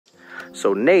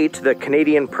So Nate, the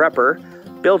Canadian prepper,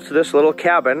 built this little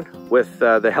cabin with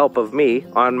the help of me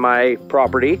on my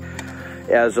property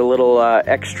as a little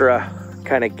extra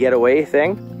kind of getaway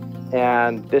thing.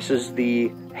 And this is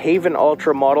the Haven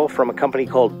Ultra model from a company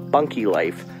called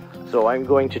bunkie-life. So I'm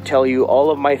going to tell you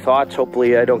all of my thoughts.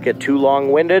 Hopefully I don't get too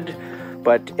long-winded,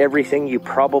 but everything you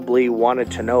probably wanted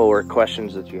to know or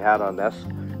questions that you had on this,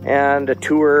 and a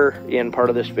tour in part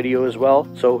of this video as well.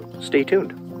 So stay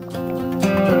tuned.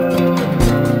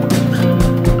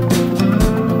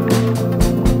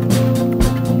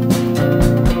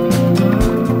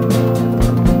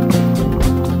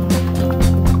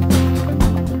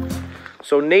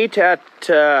 So Nate at,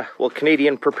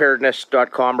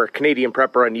 CanadianPreparedness.com or Canadian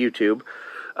Prepper on YouTube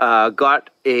got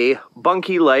a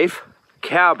bunkie-life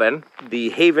cabin,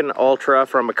 the Haven Ultra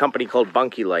from a company called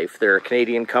bunkie-life. They're a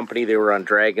Canadian company. They were on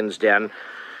Dragon's Den.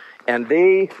 And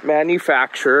they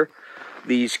manufacture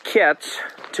these kits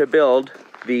to build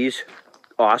these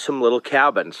awesome little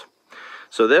cabins.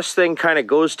 So this thing kind of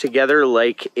goes together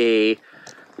like a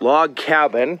log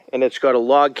cabin, and it's got a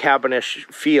log cabinish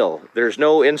feel. There's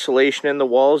no insulation in the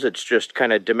walls. It's just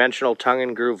kind of dimensional tongue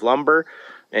and groove lumber,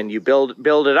 and you build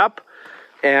it up.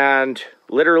 And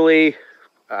literally,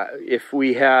 if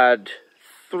we had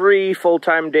 3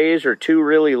 full-time days or 2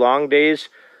 really long days,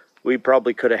 we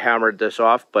probably could have hammered this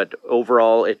off. But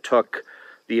overall, it took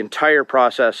the entire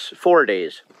process 4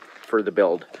 days for the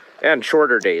build, and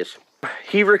shorter days.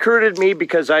 He recruited me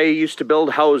because I used to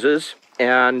build houses,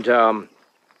 and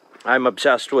I'm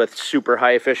obsessed with super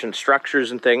high efficient structures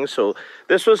and things. So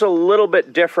this was a little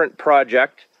bit different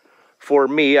project for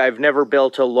me. I've never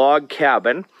built a log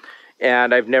cabin,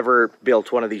 and I've never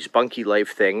built one of these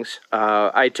bunkie-life things.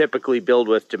 I typically build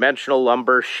with dimensional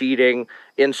lumber, sheeting,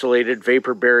 insulated,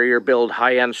 vapor barrier, build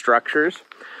high-end structures.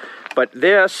 But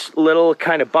this little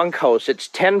kind of bunkhouse, it's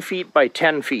 10 feet by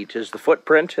 10 feet is the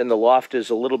footprint, and the loft is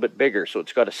a little bit bigger. So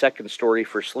it's got a second story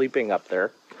for sleeping up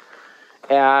there.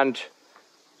 And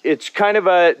it's kind of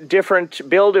a different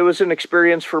build. It was an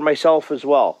experience for myself as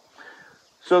well.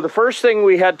 So the first thing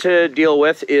we had to deal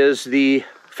with is the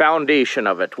foundation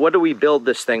of it. What do we build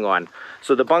this thing on?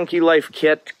 So the bunkie-life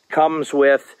kit comes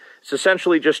with, it's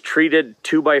essentially just treated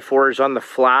 2x4s on the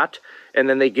flat, and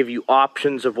then they give you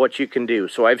options of what you can do.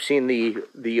 So I've seen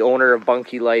the owner of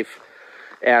bunkie-life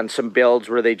and some builds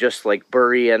where they just like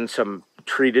bury in some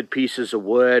treated pieces of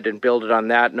wood and build it on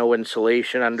that, no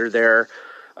insulation under there.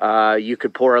 You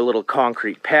could pour a little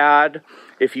concrete pad.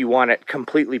 If you want it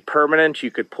completely permanent,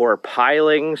 you could pour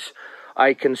pilings.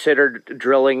 I considered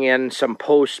drilling in some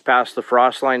posts past the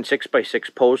frost line,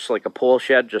 6x6 posts, like a pole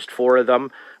shed, just 4 of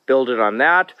them, build it on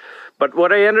that. But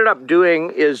what I ended up doing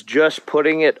is just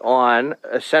putting it on,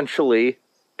 essentially,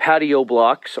 patio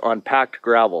blocks on packed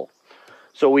gravel.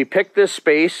 So we picked this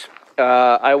space.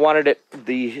 I wanted it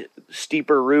the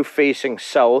steeper roof facing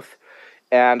south,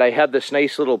 and I had this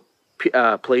nice little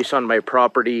place on my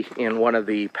property in one of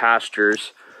the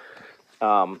pastures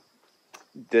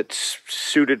that's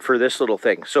suited for this little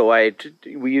thing. So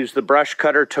we used the brush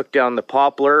cutter, took down the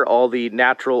poplar, all the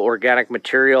natural organic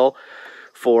material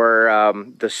for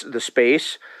the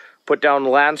space, put down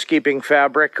landscaping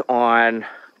fabric on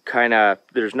kind of,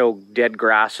 there's no dead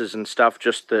grasses and stuff,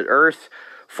 just the earth,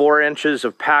 4 inches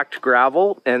of packed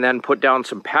gravel, and then put down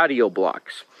some patio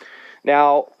blocks.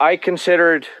 Now, I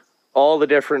considered all the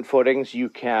different footings. You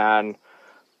can,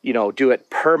 do it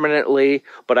permanently,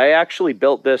 but I actually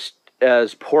built this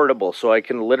as portable, so I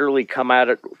can literally come at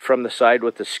it from the side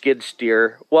with the skid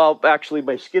steer. Well, actually,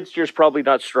 my skid steer is probably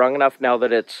not strong enough now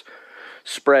that it's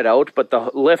spread out, but the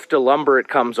lift of lumber it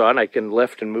comes on, I can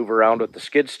lift and move around with the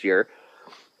skid steer.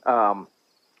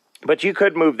 But you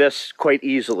could move this quite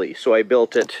easily, so I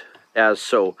built it as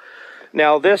so.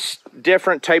 Now, this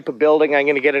different type of building, I'm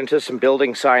going to get into some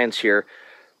building science here.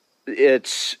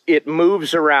 It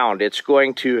moves around. It's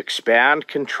going to expand,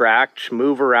 contract,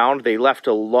 move around. They left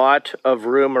a lot of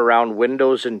room around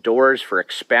windows and doors for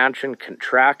expansion,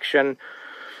 contraction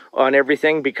on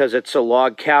everything, because it's a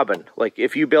log cabin. Like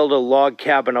if you build a log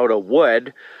cabin out of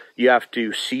wood, you have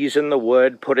to season the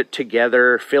wood, put it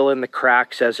together, fill in the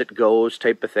cracks as it goes,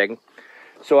 type of thing.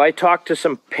 So I talked to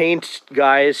some paint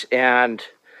guys and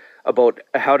about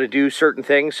how to do certain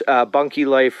things.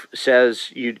 bunkie-life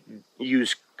says you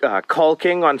use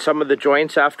caulking on some of the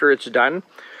joints after it's done,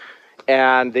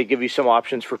 and they give you some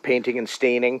options for painting and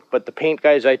staining. But the paint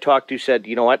guys I talked to said,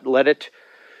 you know what, let it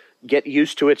get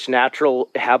used to its natural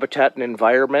habitat and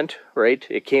environment, right?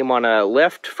 It came on a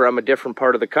lift from a different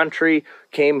part of the country,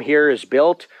 came here, is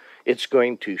built. It's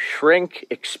going to shrink,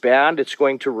 expand. It's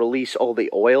going to release all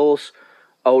the oils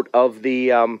out of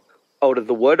the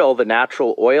wood, all the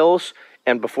natural oils,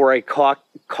 and before I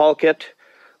caulk it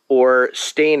or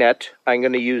stain it, I'm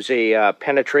going to use a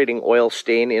penetrating oil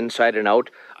stain inside and out.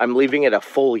 I'm leaving it a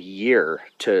full year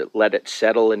to let it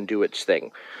settle and do its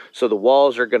thing. So the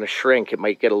walls are going to shrink. It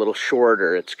might get a little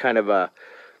shorter. It's kind of a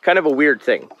weird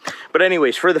thing. But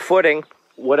anyways, for the footing,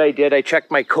 what I did, I checked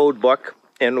my code book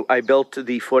and I built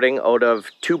the footing out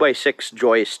of 2x6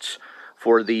 joists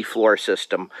for the floor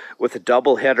system with a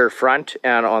double header front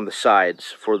and on the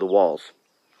sides for the walls.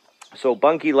 So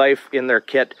bunkie-life in their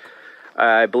kit,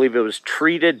 I believe it was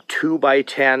treated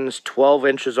 2x10s, 12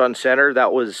 inches on center.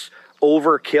 That was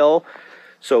overkill.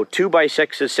 So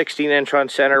 2x6 is 16-inch on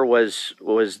center was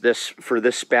this for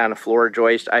this span of floor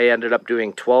joist. I ended up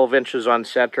doing 12 inches on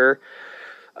center.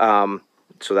 So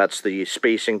that's the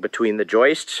spacing between the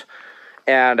joists.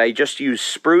 And I just used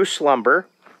spruce lumber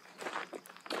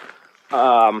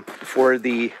for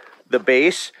the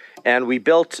base. And we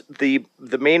built the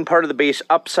main part of the base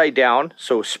upside down.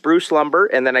 So spruce lumber,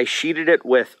 and then I sheeted it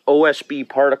with OSB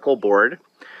particle board.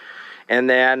 And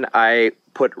then I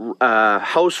put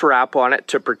house wrap on it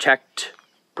to protect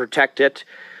it,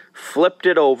 flipped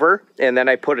it over, and then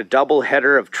I put a double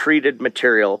header of treated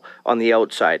material on the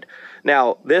outside.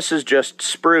 Now, this is just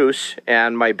spruce,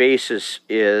 and my base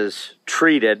is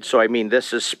treated, so I mean,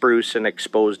 this is spruce and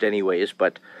exposed anyways,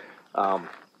 but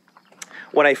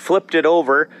when I flipped it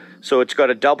over, so it's got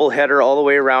a double header all the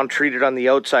way around, treated on the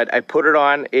outside, I put it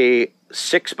on a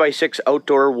 6x6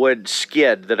 outdoor wood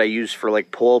skid that I use for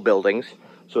like pole buildings.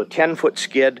 So a 10-foot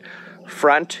skid,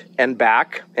 front and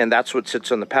back, and that's what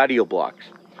sits on the patio blocks.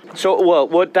 So, well,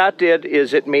 what that did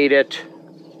is it made it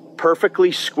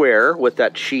perfectly square with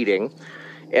that sheeting,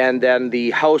 and then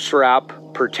the house wrap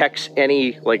protects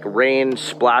any like rain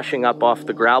splashing up off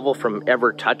the gravel from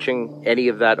ever touching any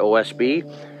of that OSB,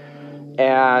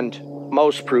 and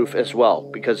mouse proof as well,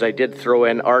 because I did throw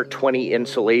in R20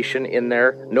 insulation in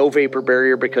there. No vapor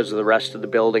barrier because of the rest of the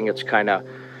building. It's kind of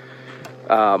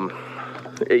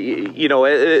you know,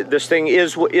 this thing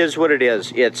is what it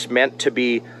is. It's meant to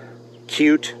be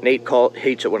cute. Nate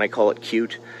hates it when I call it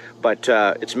cute, but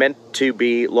it's meant to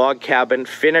be log cabin,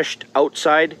 finished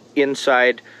outside,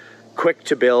 inside, quick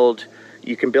to build.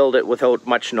 You can build it without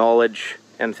much knowledge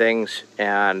and things,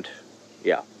 and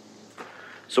yeah.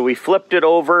 So we flipped it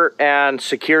over and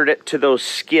secured it to those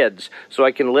skids, so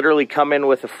I can literally come in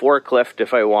with a forklift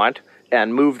if I want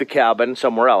and move the cabin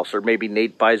somewhere else. Or maybe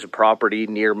Nate buys a property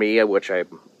near me, which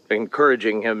I'm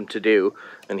encouraging him to do,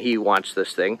 and he wants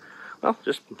this thing. Well,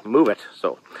 just move it.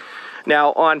 So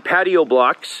now on patio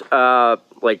blocks,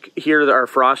 like here our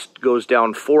frost goes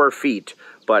down 4 feet,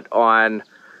 but on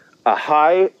a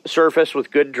high surface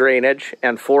with good drainage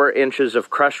and 4 inches of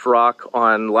crushed rock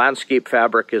on landscape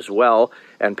fabric as well,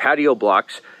 and patio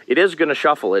blocks, it is going to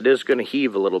shuffle. It is going to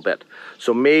heave a little bit.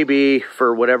 So maybe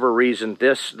for whatever reason,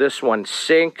 this one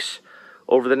sinks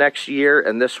over the next year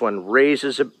and this one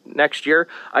raises next year.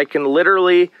 I can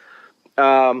literally,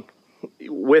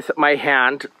 with my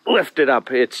hand, lift it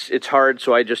up. It's hard,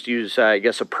 so I just use, I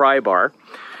guess, a pry bar.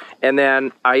 And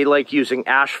then I like using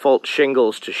asphalt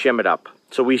shingles to shim it up.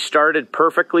 So we started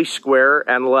perfectly square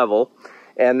and level,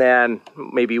 and then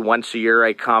maybe once a year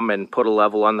I come and put a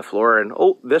level on the floor, and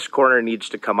oh, this corner needs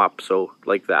to come up, so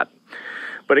like that.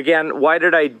 But again, why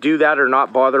did I do that or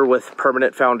not bother with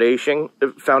permanent foundation?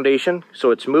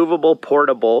 So it's movable,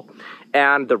 portable,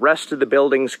 and the rest of the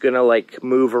building's gonna like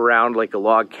move around like a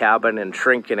log cabin and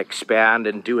shrink and expand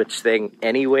and do its thing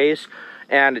anyways,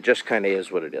 and it just kind of is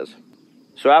what it is.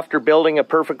 So after building a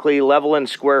perfectly level and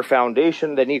square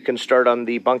foundation, then you can start on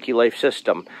the bunkie-life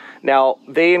system. Now,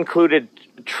 they included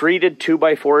treated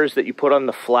 2x4s that you put on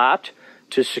the flat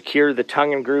to secure the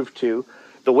tongue and groove to.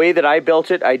 The way that I built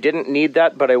it, I didn't need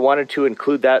that, but I wanted to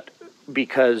include that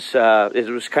because it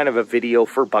was kind of a video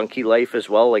for bunkie-life as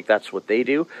well, like that's what they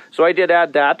do. So I did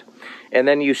add that, and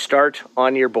then you start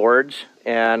on your boards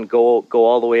and go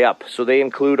all the way up. So they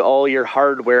include all your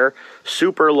hardware,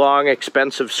 super long,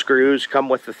 expensive screws come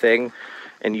with the thing,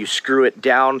 and you screw it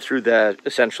down through the,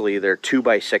 essentially their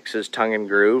 2x6s tongue and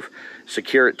groove,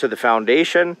 secure it to the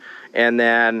foundation, and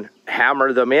then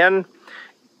hammer them in,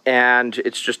 and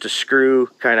it's just a screw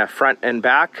kind of front and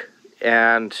back,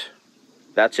 and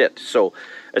that's it. So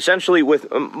essentially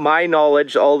with my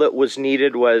knowledge, all that was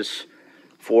needed was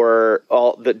for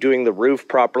doing the roof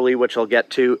properly, which I'll get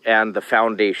to, and the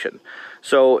foundation.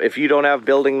 So if you don't have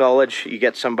building knowledge, you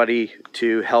get somebody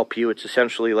to help you. It's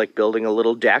essentially like building a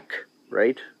little deck,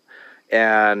 right?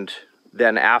 And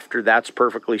then after that's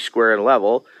perfectly square and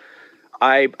level,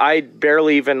 I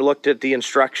barely even looked at the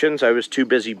instructions. I was too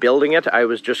busy building it. I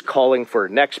was just calling for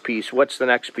next piece. What's the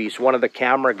next piece? One of the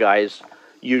camera guys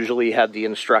usually had the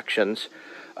instructions.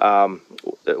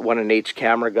 one of Nate's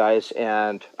camera guys,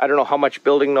 and I don't know how much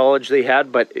building knowledge they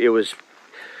had, but it was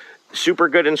super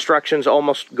good instructions.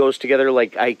 Almost goes together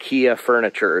like IKEA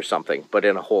furniture or something, but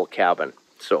in a whole cabin.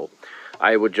 So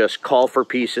I would just call for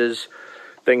pieces,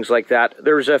 things like that.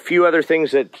 There's a few other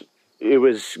things that it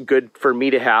was good for me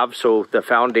to have. So the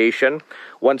foundation,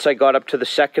 once I got up to the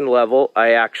second level,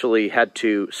 I actually had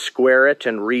to square it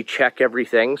and recheck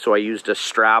everything. So I used a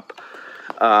strap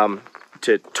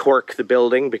to torque the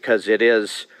building, because it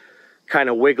is kind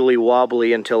of wiggly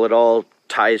wobbly until it all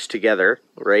ties together,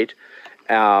 right?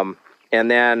 And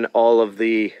then all of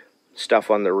the stuff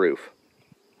on the roof.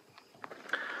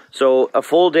 So a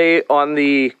full day on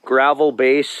the gravel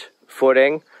base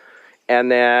footing,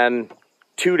 and then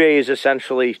 2 days,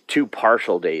 essentially 2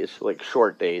 partial days, like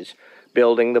short days,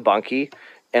 building the bunkie,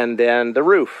 and then the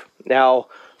roof. Now,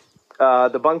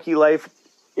 the bunkie-life,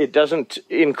 it doesn't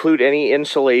include any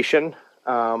insulation.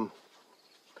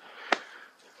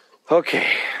 Okay,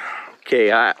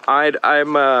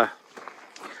 I'm a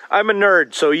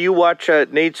nerd, so you watch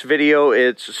Nate's video.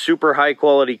 It's super high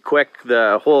quality, quick,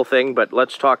 the whole thing, but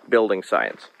let's talk building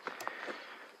science.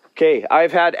 Okay,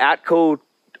 I've had Atco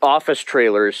office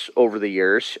trailers over the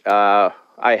years. I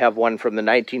have one from the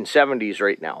 1970s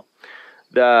right now.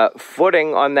 The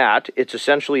footing on that, it's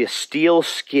essentially a steel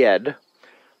skid.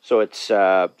 So it's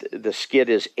the skid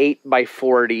is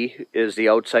 8x40 is the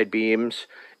outside beams,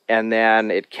 and then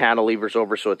it cantilevers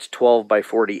over, so it's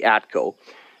 12x40 Atco.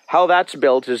 How that's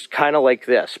built is kind of like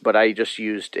this, but I just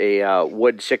used a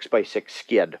wood 6x6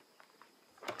 skid.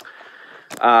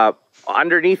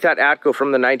 Underneath that Atco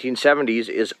from the 1970s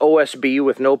is OSB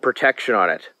with no protection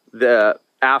on it.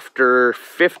 After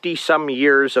 50-some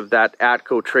years of that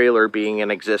Atco trailer being in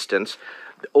existence,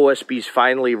 the OSB's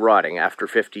finally rotting after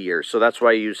 50 years, so that's why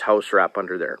I use house wrap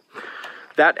under there.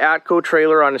 That Atco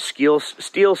trailer on a steel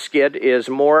skid is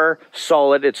more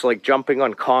solid, it's like jumping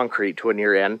on concrete when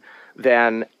you're in,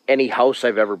 than any house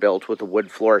I've ever built with a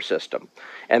wood floor system.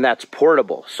 And that's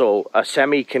portable, so a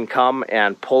semi can come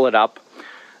and pull it up,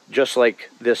 just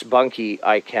like this bunkie.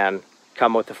 I can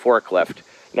come with a forklift.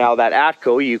 Now that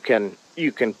Atco, you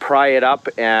can pry it up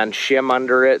and shim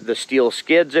under it the steel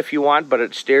skids if you want, but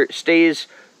it stays,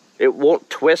 it won't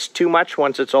twist too much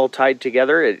once it's all tied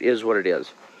together. It is what it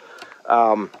is.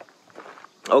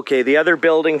 Okay, the other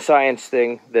building science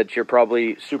thing that you're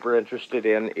probably super interested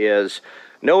in is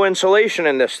no insulation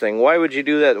in this thing. Why would you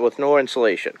do that with no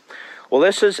insulation? Well,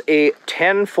 this is a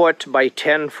 10-foot by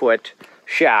 10-foot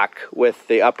shack with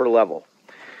the upper level.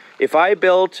 If I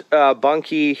built a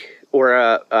bunkie or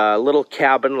a little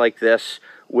cabin like this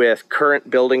with current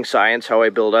building science, how I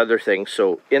build other things,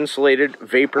 so insulated,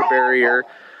 vapor barrier,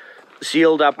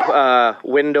 sealed up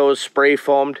windows, spray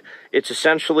foamed, it's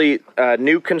essentially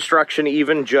new construction,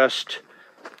 even just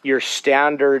your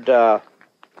standard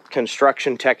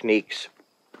construction techniques.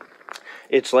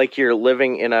 It's like you're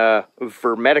living in a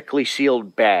hermetically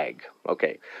sealed bag,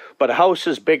 okay? But a house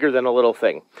is bigger than a little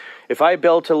thing. If I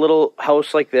built a little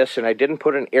house like this and I didn't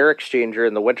put an air exchanger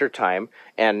in the wintertime,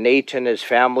 and Nate and his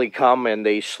family come and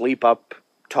they sleep up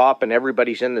top and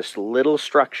everybody's in this little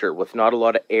structure with not a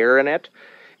lot of air in it,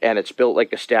 and it's built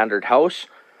like a standard house,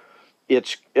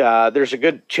 there's a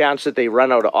good chance that they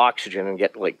run out of oxygen and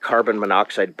get like carbon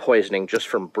monoxide poisoning just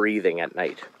from breathing at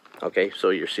night. Okay, so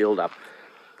you're sealed up.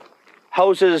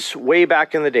 Houses way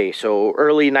back in the day, so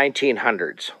early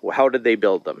 1900s, how did they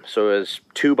build them? So it was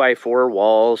 2x4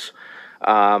 walls.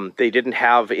 They didn't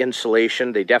have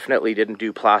insulation. They definitely didn't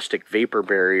do plastic vapor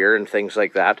barrier and things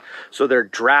like that. So they're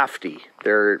drafty.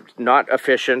 They're not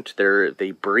efficient.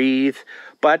 They breathe.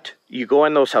 But you go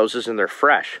in those houses and they're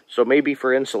fresh. So maybe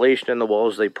for insulation in the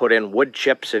walls, they put in wood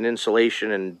chips and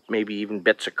insulation and maybe even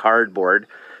bits of cardboard.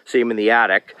 Same in the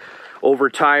attic. Over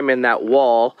time in that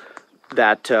wall,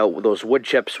 those wood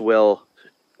chips will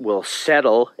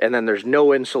settle, and then there's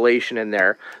no insulation in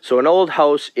there. So an old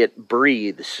house, it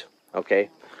breathes, okay?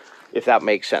 If that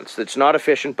makes sense. It's not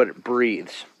efficient, but it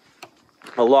breathes.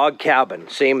 A log cabin,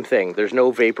 same thing. There's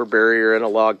no vapor barrier in a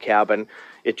log cabin.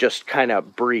 It just kind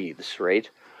of breathes, right?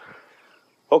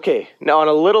 Okay, now on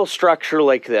a little structure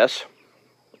like this,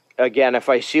 again, if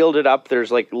I sealed it up,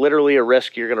 there's like literally a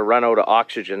risk you're going to run out of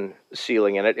oxygen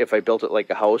sealing in it if I built it like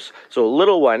a house. So a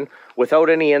little one, without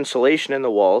any insulation in the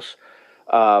walls,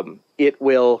 it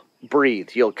will breathe.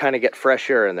 You'll kind of get fresh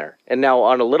air in there. And now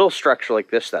on a little structure like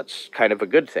this, that's kind of a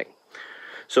good thing.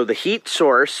 So the heat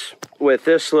source with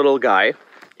this little guy,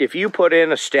 if you put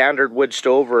in a standard wood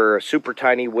stove or a super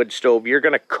tiny wood stove, you're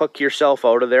going to cook yourself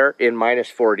out of there in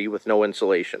 -40 with no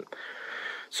insulation.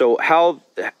 So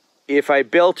if I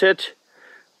built it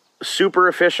super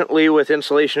efficiently with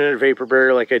insulation and a vapor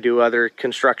barrier like I do other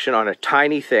construction on a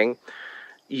tiny thing.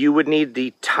 You would need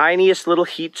the tiniest little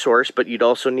heat source, but you'd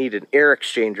also need an air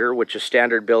exchanger, which is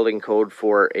standard building code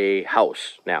for a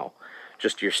house now.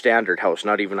 Just your standard house,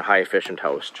 not even a high efficient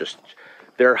house. Just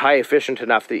they're high efficient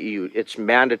enough that it's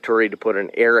mandatory to put an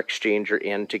air exchanger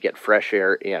in to get fresh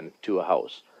air into a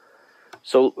house.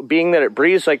 So being that it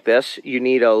breathes like this, you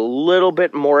need a little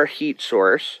bit more heat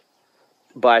source,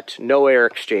 but no air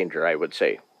exchanger, I would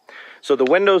say. So the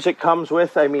windows it comes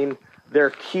with, I mean, they're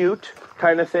cute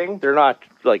kind of thing. They're not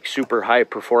like super high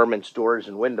performance doors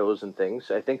and windows and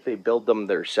things. I think they build them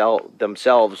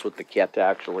themselves with the kit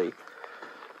actually.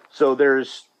 So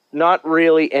there's not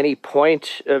really any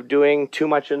point of doing too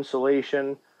much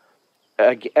insulation.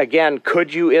 Again,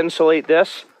 could you insulate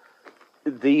this?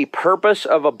 The purpose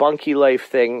of a bunkie-life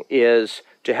thing is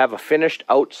to have a finished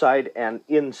outside and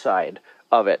inside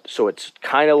of it. So it's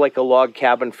kind of like a log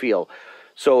cabin feel.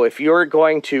 So if you're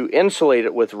going to insulate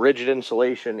it with rigid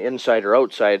insulation inside or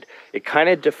outside, it kind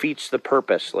of defeats the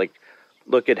purpose. Like,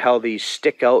 look at how these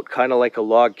stick out kind of like a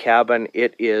log cabin.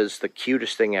 It is the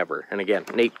cutest thing ever. And again,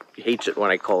 Nate hates it when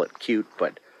I call it cute,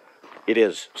 but it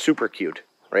is super cute,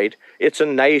 right? It's a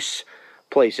nice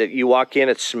place. You walk in,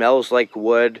 it smells like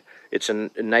wood. It's a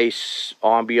nice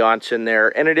ambiance in there,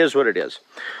 and it is what it is.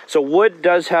 So wood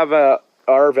does have a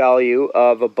R value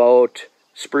of about,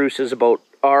 spruce is about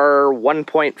R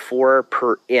 1.4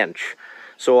 per inch.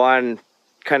 So on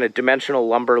kind of dimensional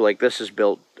lumber like this is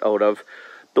built out of,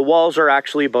 the walls are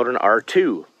actually about an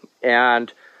R2.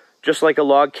 And just like a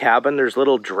log cabin, there's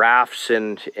little drafts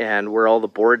and where all the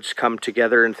boards come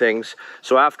together and things.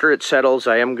 So after it settles,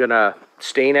 I am gonna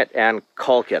stain it and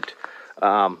caulk it,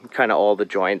 kind of all the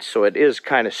joints. So it is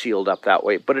kind of sealed up that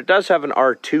way, but it does have an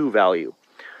R2 value.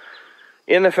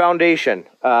 In the foundation,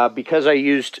 because I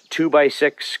used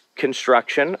 2x6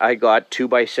 construction, I got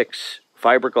 2x6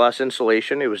 fiberglass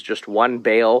insulation. It was just one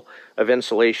bale of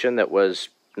insulation that was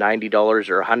 $90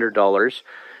 or $100,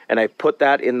 and I put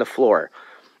that in the floor.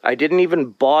 I didn't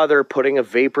even bother putting a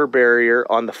vapor barrier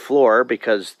on the floor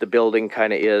because the building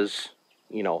kind of is,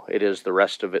 you know, it is the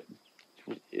rest of it.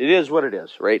 It is what it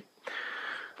is, right?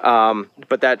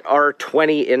 But that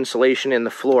R20 insulation in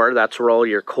the floor, that's where all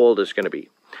your cold is going to be.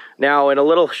 Now, in a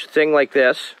little thing like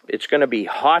this, it's going to be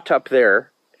hot up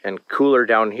there and cooler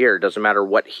down here. It doesn't matter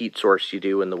what heat source you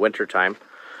do in the wintertime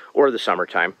or the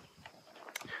summertime.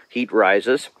 Heat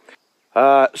rises.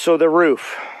 So the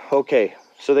roof. Okay,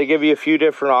 so they give you a few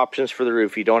different options for the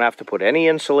roof. You don't have to put any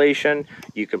insulation.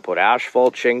 You can put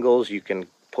asphalt shingles. You can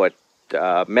put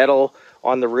metal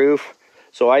on the roof.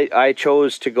 So I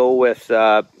chose to go with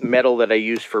metal that I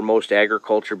use for most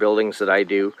agriculture buildings that I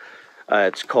do.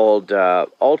 It's called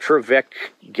Ultravic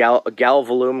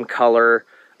Galvalume color.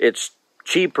 It's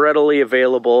cheap, readily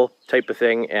available type of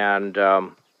thing, and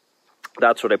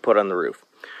that's what I put on the roof.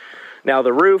 Now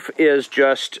the roof is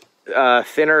just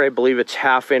thinner. I believe it's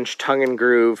 1/2-inch tongue and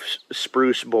groove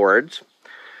spruce boards.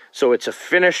 So it's a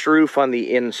finished roof on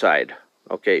the inside.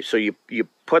 Okay, so you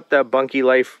put the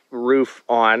bunkie-life roof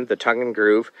on, the tongue and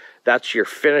groove. That's your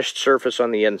finished surface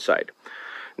on the inside.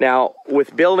 Now,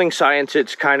 with building science,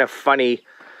 it's kind of funny.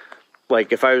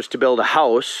 Like, if I was to build a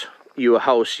house,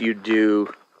 you'd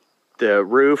do the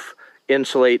roof,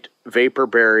 insulate, vapor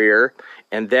barrier,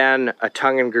 and then a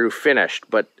tongue and groove finished.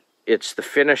 But it's the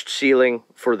finished ceiling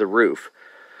for the roof.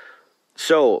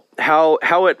 So, how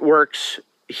it works,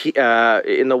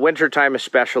 in the wintertime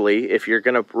especially, if you're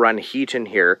going to run heat in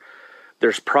here,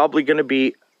 there's probably going to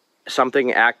be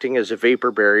something acting as a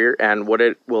vapor barrier, and what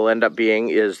it will end up being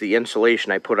is the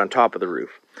insulation I put on top of the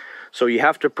roof. So you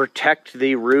have to protect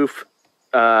the roof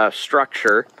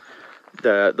structure,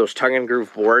 those tongue and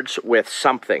groove boards, with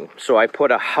something. So I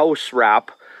put a house wrap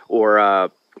or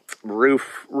a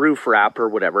roof wrap or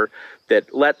whatever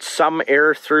that lets some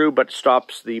air through but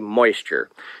stops the moisture.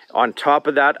 On top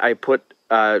of that, I put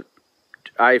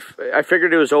I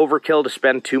figured it was overkill to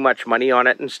spend too much money on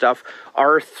it and stuff.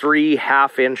 R3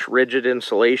 1/2-inch rigid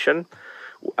insulation,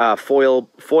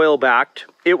 foil backed.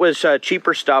 It was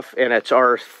cheaper stuff, and it's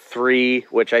R3,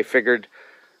 which I figured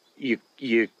you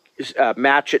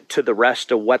match it to the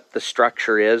rest of what the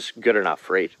structure is, good enough,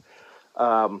 right?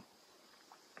 So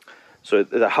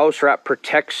the house wrap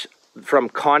protects from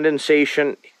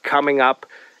condensation coming up,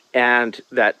 and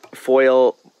that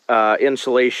foil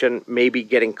insulation maybe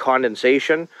getting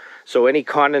condensation. So any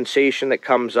condensation that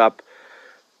comes up,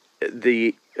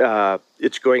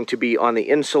 it's going to be on the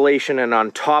insulation and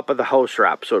on top of the house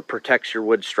wrap, so it protects your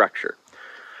wood structure.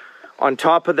 On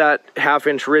top of that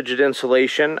 1/2-inch rigid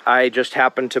insulation, I just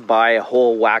happened to buy a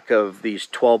whole whack of these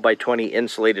 12 by 20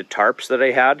 insulated tarps that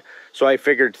I had. So I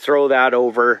figured throw that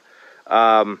over,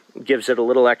 gives it a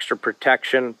little extra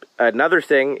protection. Another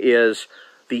thing is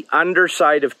the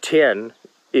underside of tin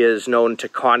is known to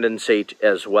condensate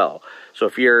as well. So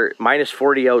if you're minus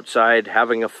 40 outside,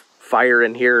 having a fire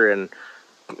in here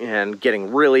and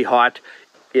getting really hot,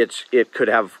 it could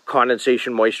have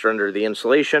condensation moisture under the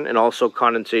insulation and also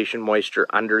condensation moisture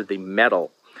under the metal.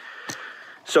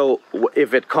 So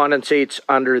if it condensates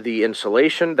under the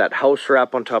insulation, that house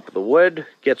wrap on top of the wood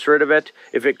gets rid of it.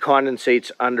 If it condensates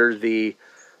under the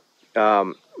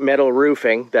metal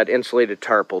roofing, that insulated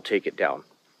tarp will take it down.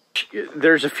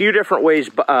 There's a few different ways.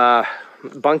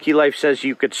 bunkie-life says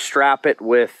you could strap it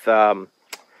with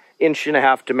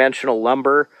 1.5-inch dimensional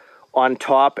lumber on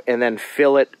top and then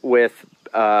fill it with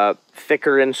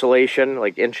thicker insulation,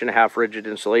 like 1.5-inch rigid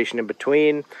insulation in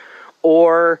between.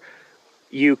 Or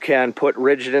you can put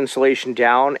rigid insulation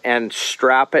down and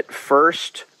strap it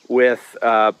first with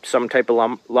some type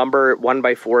of lumber,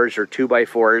 1x4s or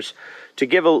 2x4s, to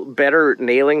give a better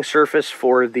nailing surface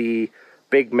for the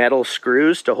big metal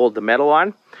screws to hold the metal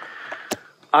on.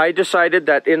 I decided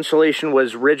that insulation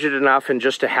was rigid enough in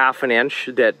just 1/2 inch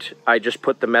that I just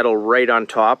put the metal right on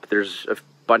top. There's a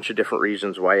bunch of different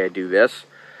reasons why I do this.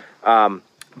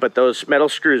 But those metal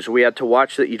screws, we had to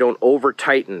watch that you don't over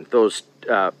tighten those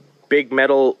big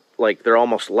metal, like they're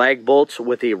almost lag bolts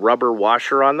with a rubber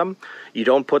washer on them. You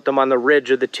don't put them on the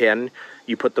ridge of the tin,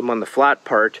 you put them on the flat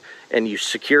part and you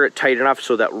secure it tight enough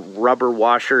so that rubber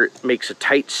washer makes a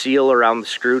tight seal around the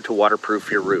screw to waterproof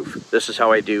your roof. This is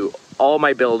how I do all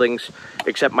my buildings,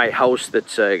 except my house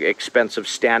that's an expensive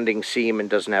standing seam and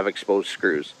doesn't have exposed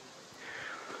screws.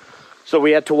 So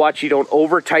we had to watch you don't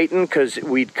over tighten because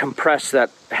we'd compress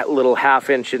that little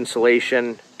 1/2-inch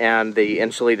insulation and the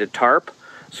insulated tarp.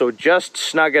 So just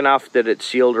snug enough that it's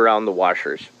sealed around the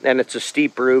washers. And it's a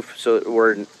steep roof, so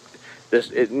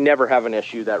it never have an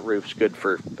issue. That roof's good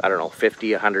for, I don't know,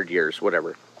 50, 100 years,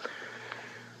 whatever.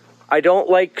 I don't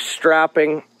like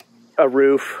strapping a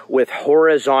roof with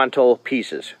horizontal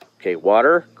pieces. Okay,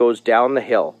 water goes down the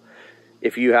hill.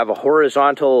 If you have a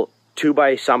horizontal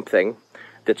 2x something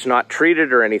that's not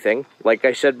treated or anything, like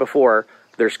I said before,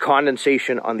 there's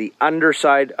condensation on the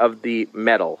underside of the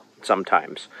metal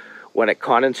sometimes. When it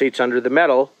condensates under the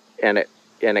metal and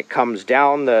it comes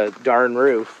down the darn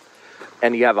roof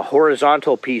and you have a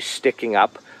horizontal piece sticking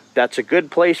up, that's a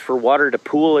good place for water to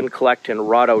pool and collect and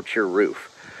rot out your roof.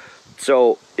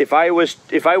 So if I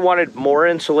wanted more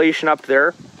insulation up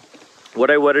there,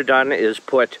 what I would have done is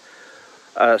put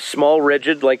a small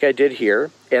rigid like I did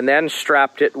here, and then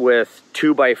strapped it with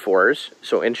 2x4s,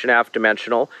 so 1.5-inch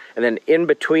dimensional, and then in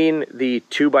between the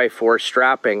 2x4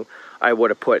 strapping, I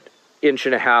would have put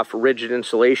 1.5-inch rigid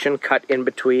insulation cut in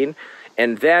between,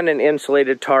 and then an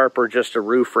insulated tarp or just a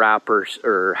roof wrap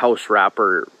or house wrap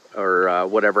or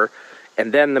whatever,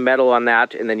 and then the metal on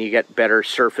that, and then you get better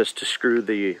surface to screw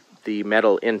the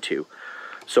metal into.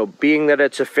 So being that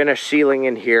it's a finished ceiling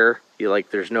in here,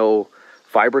 there's no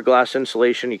fiberglass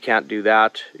insulation, you can't do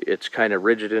that. It's kind of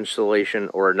rigid insulation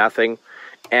or nothing.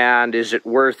 And is it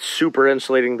worth super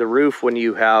insulating the roof when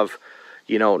you have,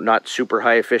 not super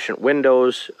high efficient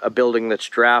windows, a building that's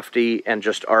drafty, and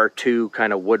just R2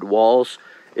 kind of wood walls?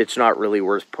 It's not really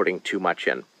worth putting too much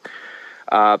in.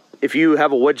 If you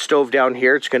have a wood stove down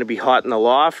here, it's going to be hot in the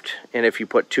loft, and if you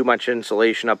put too much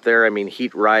insulation up there,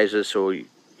 heat rises, so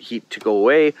heat to go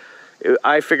away.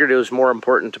 I figured it was more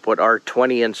important to put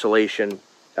R20 insulation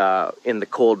in the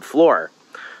cold floor,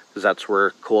 because that's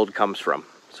where cold comes from.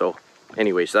 So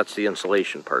anyways, that's the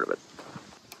insulation part of it.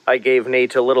 I gave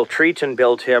Nate a little treat and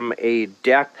built him a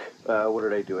deck. What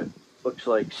did I do? It looks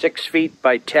like 6 feet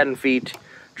by 10 feet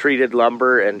treated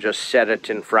lumber, and just set it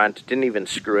in front. Didn't even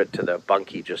screw it to the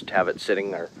bunkie, just have it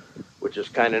sitting there, which is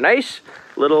kind of nice.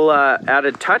 Little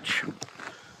added touch.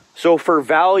 So for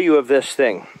value of this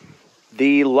thing,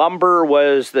 the lumber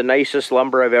was the nicest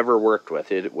lumber I've ever worked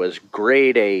with. It was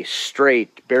grade A,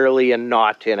 straight, barely a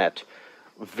knot in it.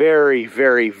 Very,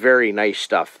 very, very nice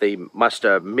stuff. They must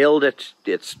have milled it.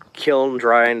 It's kiln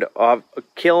dried,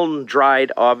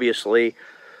 obviously.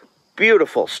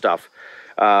 Beautiful stuff.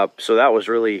 So that was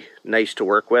really nice to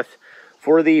work with.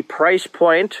 For the price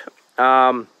point,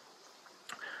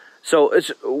 so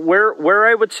it's where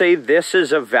I would say this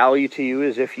is of value to you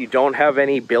is if you don't have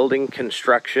any building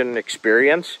construction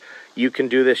experience, you can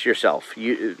do this yourself.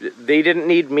 They didn't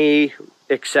need me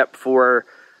except for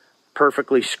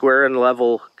perfectly square and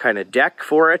level kind of deck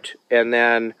for it, and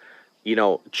then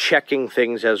checking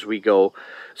things as we go.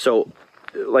 So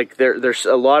like there's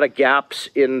a lot of gaps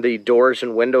in the doors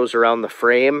and windows around the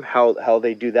frame, how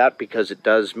they do that, because it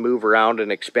does move around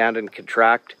and expand and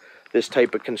contract, this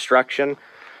type of construction.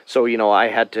 So, you know, I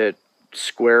had to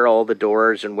square all the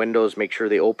doors and windows, make sure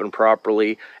they open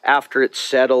properly. After it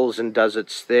settles and does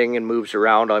its thing and moves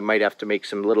around, I might have to make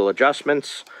some little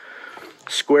adjustments.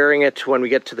 Squaring it when we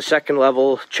get to the second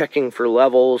level, checking for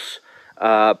levels,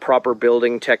 proper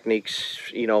building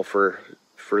techniques, you know, for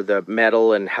the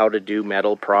metal and how to do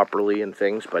metal properly and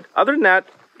things. But other than that,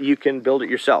 you can build it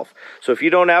yourself. So if you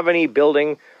don't have any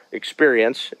building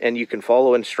experience and you can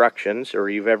follow instructions, or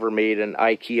you've ever made an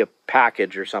IKEA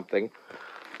package or something,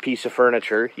 piece of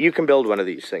furniture, you can build one of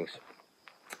these things.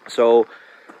 So,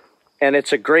 and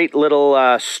it's a great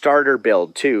little starter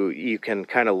build too. You can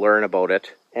kind of learn about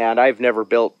it. And I've never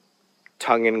built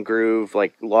tongue and groove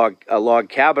like a log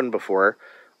cabin before.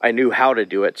 I knew how to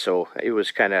do it, so it was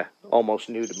kind of almost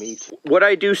new to me. Would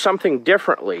I do something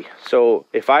differently? So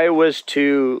if I was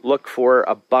to look for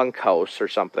a bunkhouse or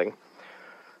something,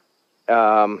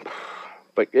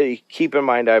 but keep in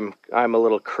mind I'm a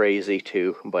little crazy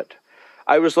too. But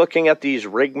I was looking at these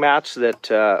rig mats that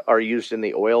are used in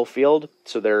the oil field.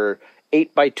 So they're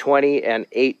 8x20 and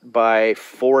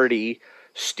 8x40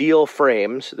 steel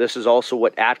frames. This is also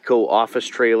what Atco office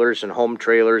trailers and home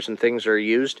trailers and things are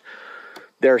used.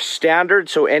 They're standard,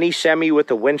 so any semi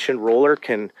with a winch and roller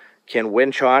can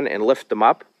winch on and lift them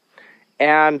up.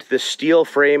 And the steel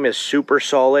frame is super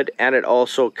solid, and it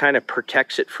also kind of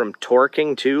protects it from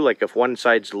torquing too. Like if one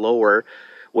side's lower,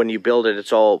 when you build it,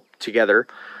 it's all together.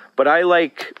 But I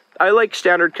like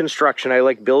standard construction. I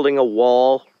like building a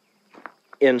wall,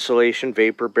 insulation,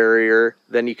 vapor barrier.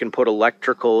 Then you can put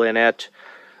electrical in it.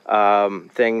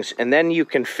 Things, and then you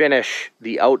can finish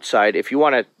the outside. If you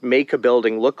want to make a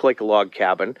building look like a log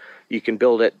cabin, you can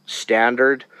build it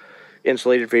standard,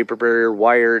 insulated, vapor barrier,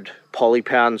 wired, poly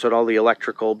pans on all the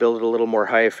electrical, build it a little more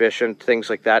high efficient, things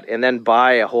like that, and then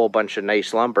buy a whole bunch of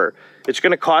nice lumber. It's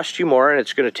going to cost you more, and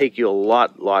it's going to take you a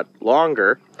lot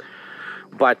longer.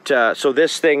 But so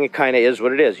this thing kind of is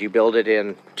what it is. You build it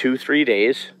in 2-3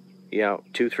 days, you know,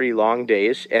 2-3 long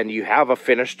days, and you have a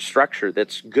finished structure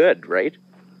that's good, right?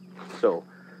 So,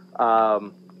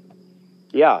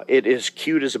 yeah, it is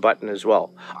cute as a button as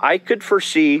well. I could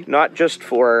foresee, not just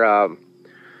for,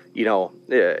 you know,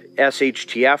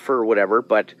 SHTF or whatever,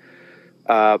 but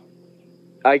I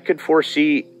could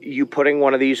foresee you putting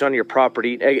one of these on your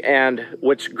property. And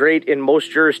what's great, in most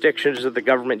jurisdictions of the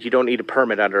government, you don't need a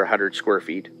permit under 100 square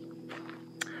feet.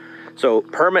 So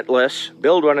permitless,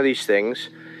 build one of these things.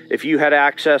 If you had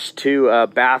access to a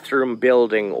bathroom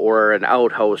building or an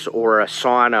outhouse or a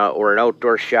sauna or an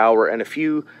outdoor shower and a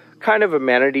few kind of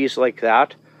amenities like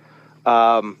that,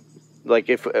 like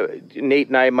if Nate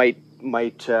and I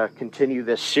might continue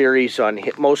this series on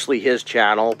mostly his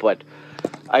channel, but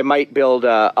I might build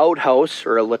a outhouse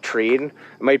or a latrine.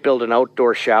 I might build an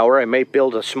outdoor shower. I might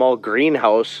build a small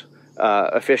greenhouse,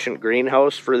 efficient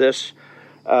greenhouse for this,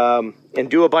 and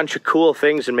do a bunch of cool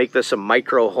things and make this a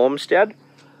micro homestead.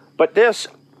 But this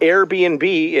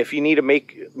Airbnb, if you need to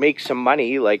make some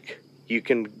money, like you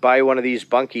can buy one of these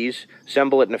bunkies,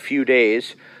 assemble it in a few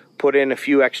days, put in a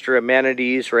few extra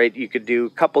amenities, right? You could do a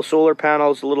couple solar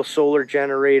panels, a little solar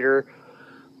generator,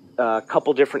 a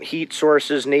couple different heat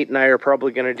sources Nate and I are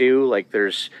probably going to do. Like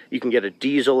you can get a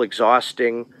diesel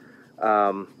exhausting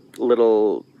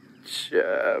little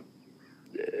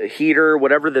heater,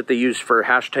 whatever that they use for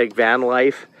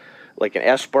 #vanlife. Like an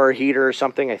S-bar heater or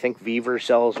something. I think Beaver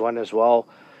sells one as well.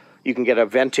 You can get a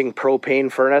venting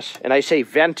propane furnace. And I say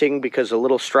venting because a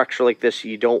little structure like this,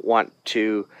 you don't want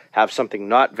to have something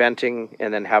not venting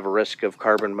and then have a risk of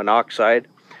carbon monoxide.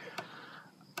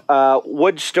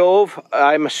 Wood stove,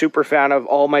 I'm a super fan of.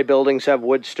 All my buildings have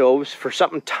wood stoves. For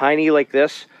something tiny like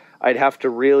this, I'd have to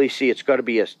really see. It's got to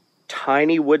be a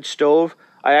tiny wood stove.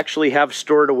 I actually have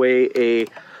stored away a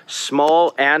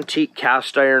small antique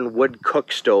cast iron wood cook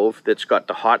stove that's got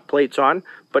the hot plates on,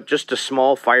 but just a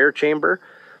small fire chamber.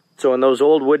 So in those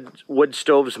old wood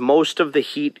stoves, most of the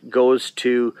heat goes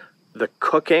to the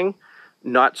cooking,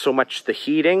 not so much the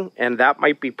heating, and that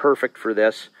might be perfect for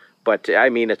this. But I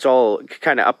mean, it's all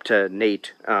kind of up to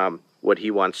Nate, what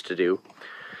he wants to do.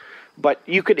 But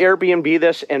you could Airbnb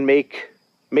this and make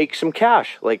some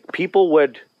cash. Like people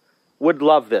would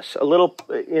love this. A little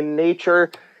in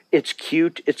nature. It's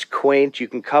cute, it's quaint. You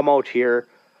can come out here,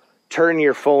 turn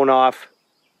your phone off,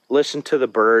 listen to the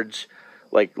birds,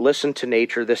 like listen to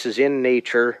nature. This is in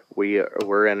nature.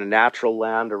 We're in a natural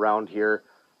land around here.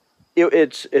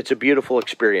 It's a beautiful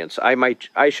experience.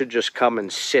 I should just come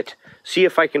and sit, see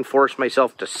if I can force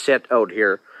myself to sit out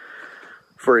here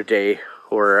for a day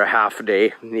or a half a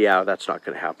day. Yeah, that's not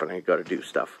going to happen. I got to do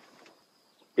stuff.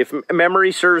 If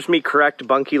memory serves me correct,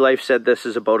 bunkie-life said this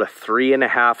is about a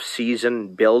 3.5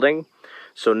 season building.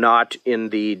 So not in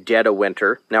the dead of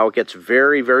winter. Now it gets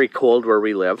very, very cold where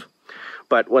we live.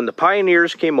 But when the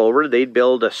pioneers came over, they'd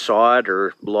build a sod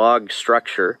or log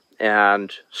structure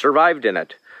and survived in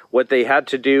it. What they had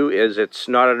to do is, it's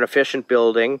not an efficient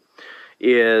building,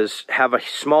 is have a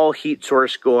small heat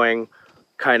source going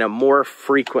kind of more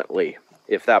frequently,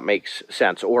 if that makes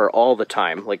sense, or all the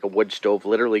time, like a wood stove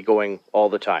literally going all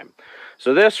the time.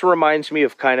 So this reminds me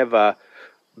of kind of a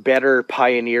better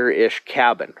pioneer-ish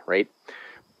cabin, right?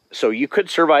 So you could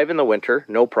survive in the winter,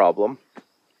 no problem.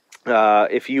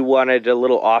 If you wanted a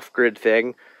little off-grid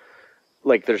thing,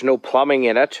 like there's no plumbing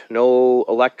in it, no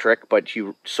electric, but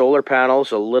you solar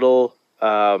panels, a little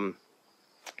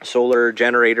solar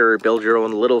generator, or build your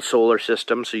own little solar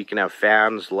system so you can have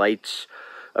fans, lights,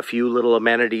 a few little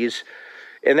amenities.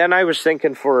 And then I was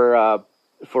thinking for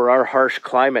our harsh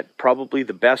climate, probably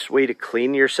the best way to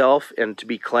clean yourself and to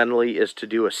be cleanly is to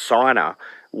do a sauna,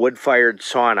 wood-fired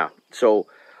sauna. So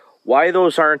why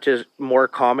those aren't as more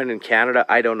common in Canada,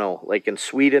 I don't know. Like in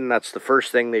Sweden, that's the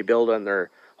first thing they build on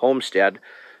their homestead.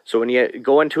 So when you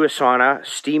go into a sauna,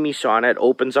 steamy sauna, it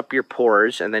opens up your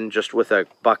pores, and then just with a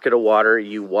bucket of water,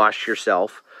 you wash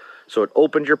yourself. So it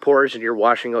opens your pores and you're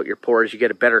washing out your pores. You get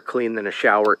a better clean than a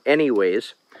shower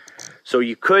anyways. So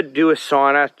you could do a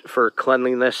sauna for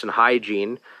cleanliness and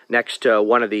hygiene next to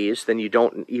one of these. Then you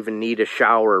don't even need a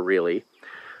shower really.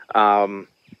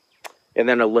 And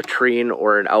then a latrine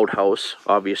or an outhouse,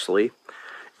 obviously.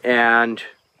 And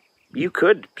you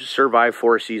could survive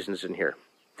 4 seasons in here.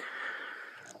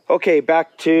 Okay,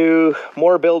 back to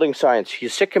more building science. You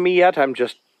sick of me yet? I'm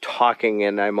just talking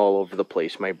and I'm all over the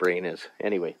place. My brain is.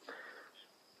 Anyway.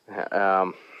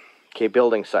 Okay,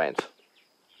 building science.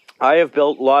 I have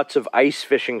built lots of ice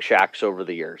fishing shacks over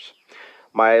the years.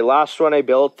 My last one I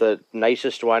built, the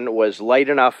nicest one, was light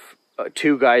enough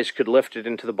 2 guys could lift it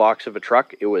into the box of a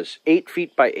truck. It was 8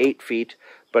 feet by 8 feet,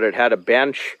 but it had a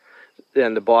bench,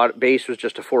 and the base was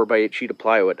just a 4 by 8 sheet of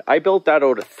plywood. I built that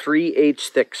out of 3/8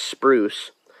 thick spruce,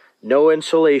 no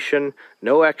insulation,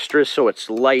 no extras, so it's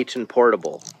light and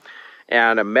portable.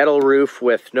 And a metal roof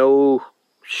with no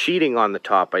sheeting on the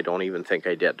top, I don't even think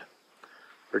I did.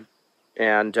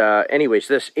 And anyways,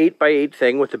 this 8 by 8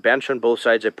 thing with a bench on both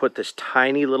sides, I put this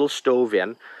tiny little stove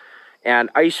in.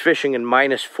 And ice fishing in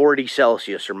minus 40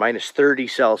 Celsius or minus 30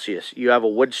 Celsius, you have a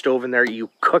wood stove in there, you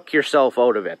cook yourself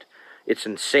out of it. It's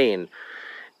insane.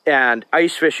 And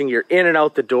ice fishing, you're in and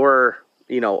out the door,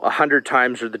 100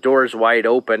 times, or the door is wide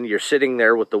open. You're sitting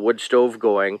there with the wood stove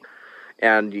going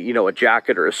and, a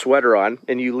jacket or a sweater on,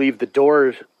 and you leave the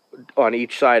doors on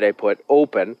each side I put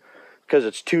open because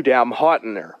it's too damn hot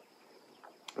in there.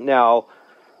 Now,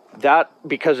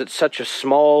 because it's such a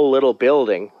small little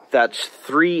building, that's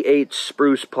 3/8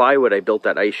 spruce plywood I built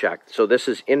that ice shack. So this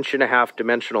is 1.5-inch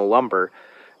dimensional lumber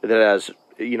that has,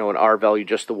 an R value,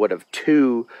 just the wood of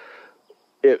 2.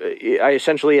 I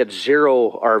essentially had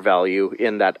 0 R value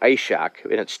in that ice shack,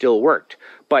 and it still worked.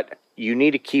 But you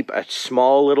need to keep a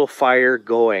small little fire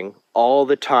going all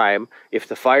the time. If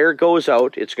the fire goes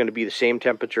out, it's going to be the same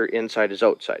temperature inside as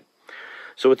outside.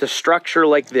 So with a structure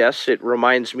like this, it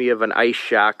reminds me of an ice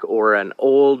shack or an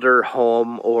older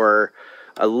home or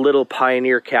a little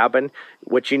pioneer cabin.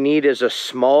 What you need is a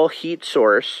small heat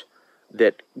source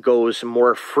that goes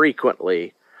more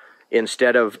frequently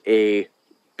instead of a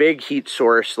big heat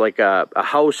source like a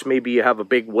house. Maybe you have a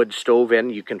big wood stove in,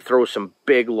 you can throw some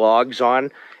big logs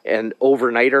on, and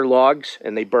overnighter logs,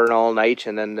 and they burn all night,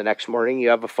 and then the next morning you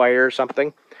have a fire or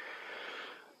something.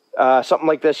 Something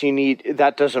like this,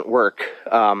 that doesn't work.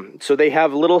 So they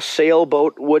have little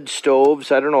sailboat wood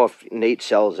stoves. I don't know if Nate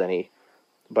sells any,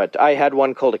 but I had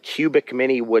one called a cubic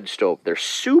mini wood stove. They're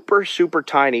super, super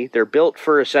tiny. They're built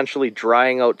for essentially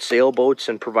drying out sailboats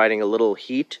and providing a little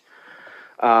heat.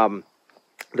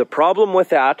 The problem with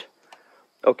that,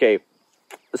 okay,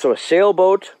 so a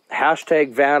sailboat,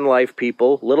 hashtag van life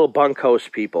people, little bunkhouse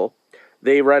people,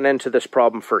 they run into this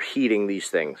problem for heating these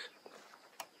things.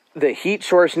 The heat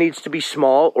source needs to be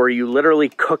small, or you literally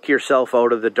cook yourself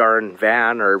out of the darn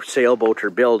van or sailboat or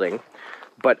building.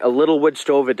 But a little wood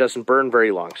stove, it doesn't burn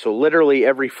very long. So literally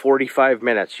every 45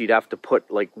 minutes, you'd have to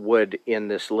put like wood in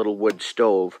this little wood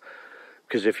stove.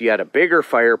 Because if you had a bigger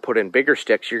fire, put in bigger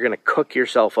sticks, you're going to cook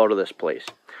yourself out of this place.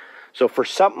 So for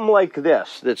something like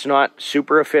this, that's not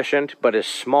super efficient, but is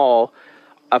small,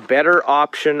 a better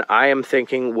option, I am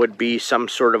thinking, would be some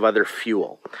sort of other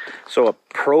fuel. So a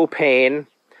propane,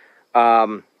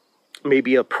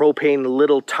 maybe a propane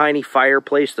little tiny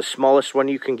fireplace, the smallest one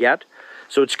you can get.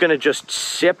 So it's going to just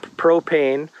sip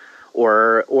propane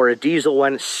or a diesel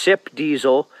one, sip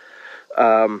diesel,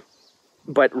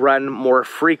 but run more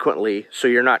frequently, so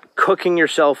you're not cooking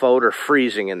yourself out or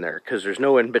freezing in there, because there's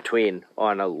no in between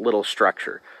on a little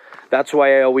structure. That's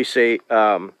why I always say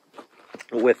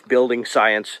with building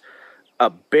science, a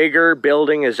bigger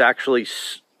building is actually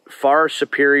far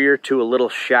superior to a little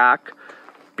shack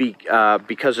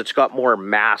because it's got more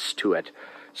mass to it.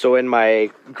 So in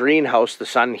my greenhouse, the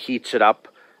sun heats it up.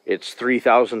 It's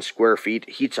 3,000 square feet,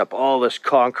 heats up all this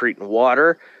concrete and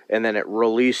water, and then it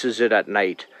releases it at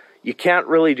night. You can't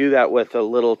really do that with a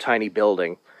little tiny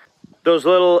building. Those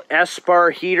little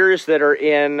S-bar heaters that are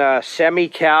in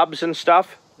semi-cabs and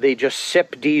stuff, they just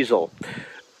sip diesel.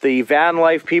 The van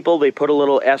life people, they put a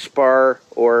little S-bar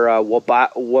or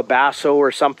Wabasso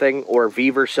or something, or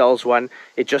Beaver sells one.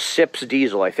 It just sips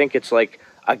diesel. I think it's like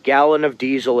a gallon of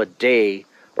diesel a day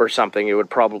or something it would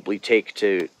probably take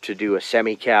to do a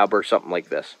semi-cab or something like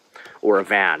this, or a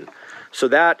van. So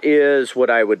that is what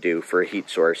I would do for a heat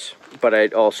source, but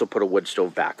I'd also put a wood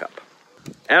stove backup.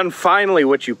 And finally,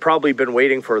 what you've probably been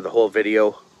waiting for the whole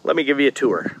video, let me give you a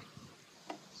tour.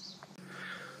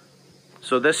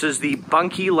 So this is the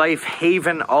bunkie-life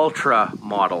Haven Ultra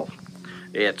model.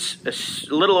 It's a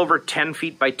little over 10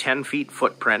 feet by 10 feet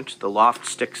footprint. The loft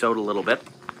sticks out a little bit.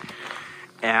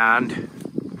 And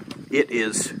it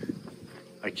is,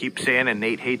 I keep saying, and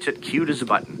Nate hates it, cute as a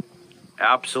button.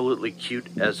 Absolutely cute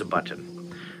as a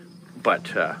button.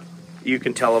 But you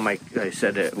can tell him I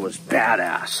said it was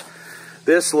badass.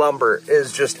 This lumber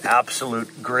is just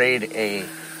absolute grade A.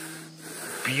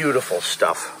 Beautiful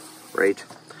stuff, right?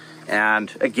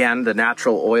 And again, the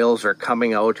natural oils are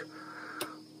coming out.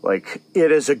 Like,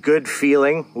 it is a good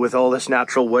feeling with all this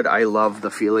natural wood. I love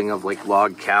the feeling of like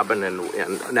log cabin and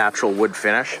natural wood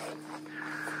finish.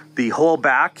 The whole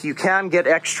back, you can get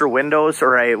extra windows,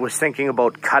 or I was thinking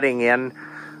about cutting in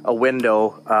a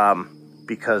window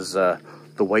because the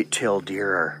white-tailed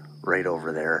deer are right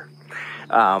over there.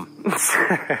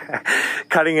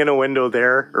 Cutting in a window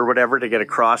there or whatever to get a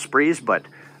cross breeze, but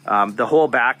the whole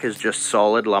back is just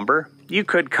solid lumber. You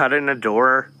could cut in a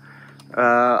door,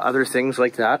 other things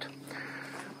like that,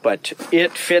 but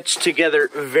it fits together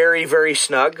very, very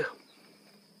snug.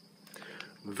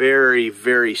 Very,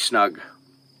 very snug.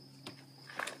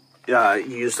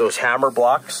 Use those hammer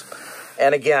blocks,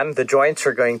 and again, the joints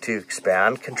are going to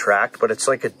expand, contract, but it's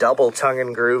like a double tongue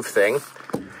and groove thing.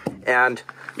 And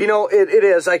you know, it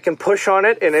is, I can push on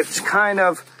it, and it's kind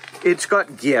of, it's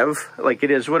got give, like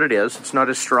it is what it is. It's not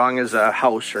as strong as a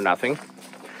house or nothing.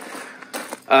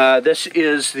 This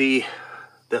is the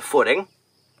footing.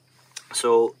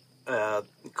 So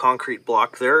concrete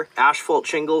block there, asphalt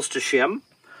shingles to shim,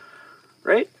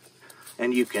 right?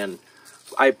 And you can,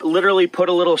 I literally put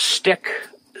a little stick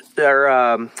there,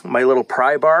 my little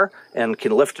pry bar, and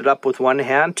can lift it up with one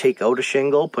hand, take out a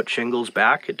shingle, put shingles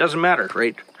back. It doesn't matter,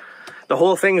 right? The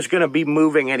whole thing is going to be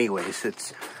moving anyways.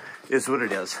 Is what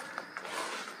it is.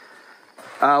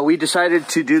 We decided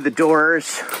to do the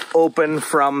doors open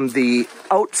from the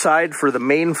outside for the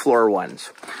main floor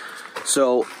ones.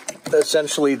 So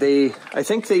essentially I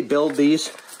think they build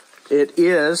these. It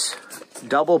is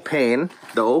double pane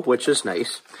though, which is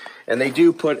nice. And they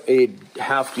do put a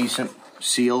half decent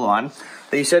seal on.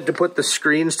 They said to put the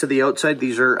screens to the outside.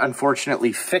 These are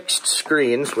unfortunately fixed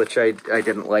screens, which I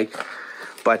didn't like.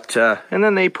 But, and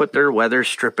then they put their weather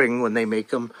stripping when they make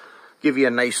them, give you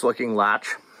a nice looking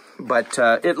latch. But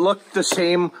it looked the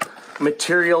same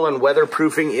material and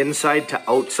weatherproofing inside to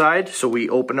outside. So we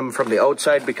open them from the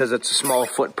outside because it's a small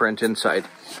footprint inside.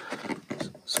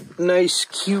 Nice,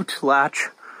 cute latch.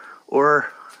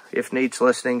 Or if Nate's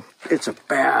listening, it's a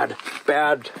bad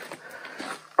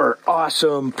or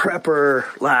awesome prepper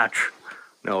latch.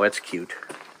 No, it's cute.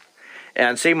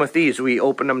 And same with these, we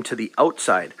open them to the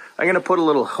outside. I'm gonna put a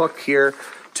little hook here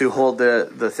to hold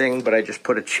the thing, but I just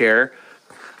put a chair.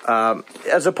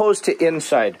 As opposed to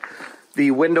inside,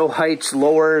 the window height's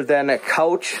lower than a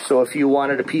couch, so if you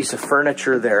wanted a piece of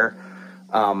furniture there,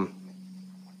 the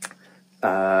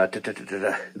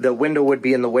window would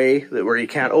be in the way where you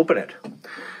can't open it.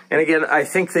 And again, I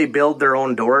think they build their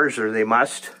own doors, or they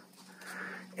must.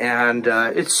 And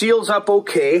it seals up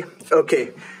okay.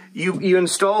 Okay, you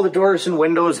install the doors and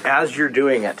windows as you're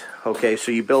doing it. Okay,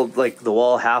 so you build like the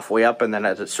wall halfway up, and then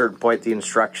at a certain point the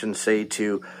instructions say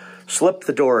to slip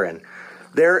the door in.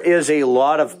 There is a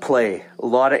lot of play, a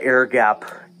lot of air gap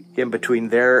in between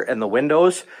there and the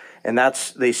windows, and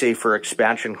that's, they say, for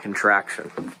expansion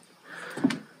contraction.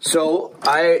 So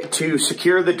to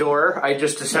secure the door, I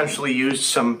just essentially used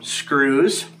some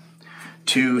screws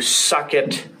to suck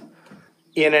it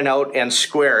in and out and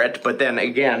square it. But then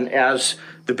again, as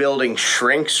the building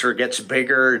shrinks or gets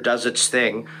bigger, does its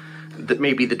thing, that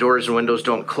maybe the doors and windows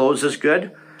don't close as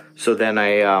good. So then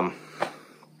I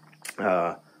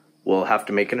will have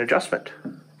to make an adjustment.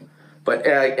 But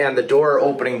and the door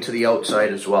opening to the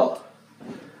outside as well.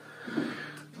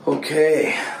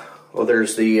 Okay. Well,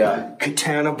 there's the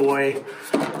Katana Boy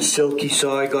silky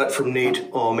saw I got from Nate.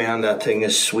 Oh man, that thing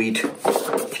is sweet.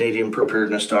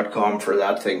 CanadianPreparedness.com for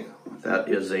that thing. That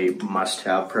is a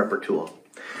must-have prepper tool.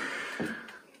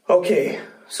 Okay,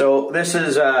 so this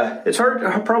is, it's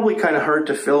hard, probably kind of hard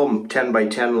to film 10 by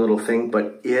 10 little thing,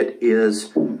 but it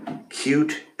is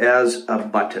cute as a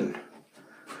button.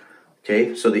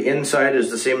 Okay, so the inside is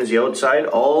the same as the outside.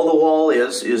 All the wall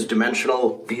is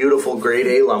dimensional, beautiful grade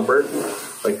A lumber,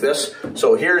 like this.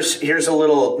 So here's a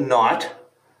little knot,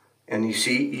 and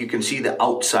you can see the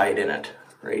outside in it,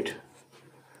 right?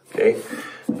 Okay,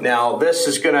 now this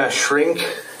is gonna shrink,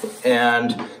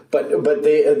 but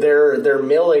they're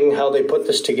milling how they put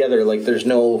this together. Like there's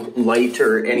no light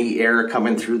or any air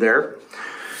coming through there.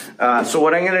 So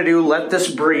what I'm gonna do, let this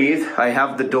breathe. I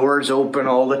have the doors open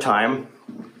all the time.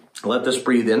 Let this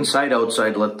breathe inside,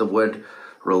 outside, let the wood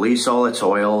release all its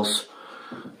oils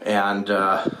and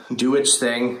do its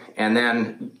thing, and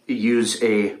then use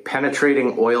a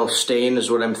penetrating oil stain is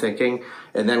what I'm thinking,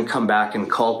 and then come back and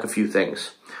caulk a few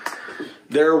things.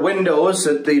 Their windows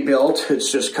that they built,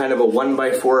 it's just kind of a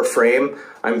 1x4 frame.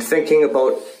 I'm thinking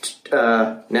about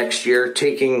next year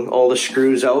taking all the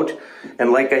screws out,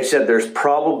 and like I said, there's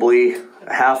probably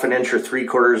 1/2 inch or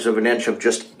 3/4 of an inch of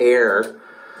just air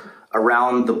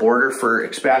around the border for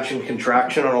expansion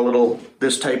contraction on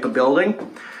this type of building.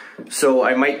 So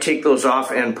I might take those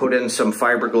off and put in some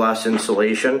fiberglass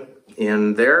insulation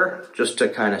in there just to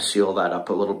kind of seal that up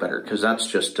a little better, because that's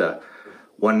just a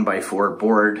 1x4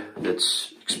 board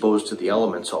that's exposed to the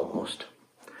elements almost.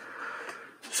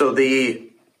 So the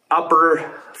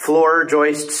upper floor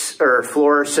joists or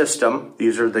floor system,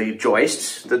 these are the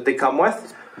joists that they come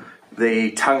with.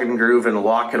 They tongue and groove and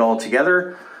lock it all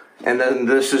together. And then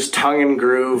this is tongue and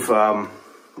groove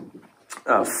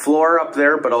floor up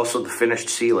there, but also the finished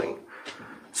ceiling.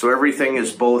 So everything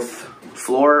is both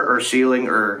floor or ceiling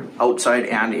or outside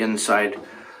and inside,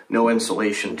 no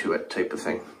insulation to it type of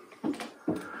thing.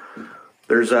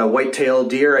 There's a white-tailed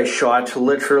deer I shot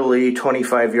literally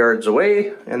 25 yards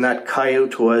away, and that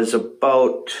coyote was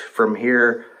about, from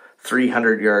here,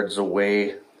 300 yards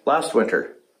away last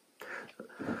winter.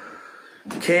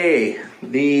 Okay,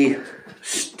 the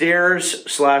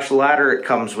stairs / ladder it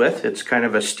comes with, it's kind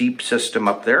of a steep system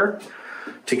up there.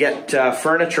 To get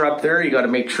furniture up there, you got to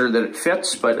make sure that it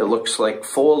fits, but it looks like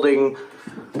folding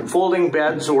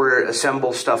beds or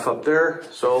assemble stuff up there.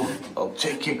 So I'll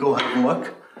take you, go have a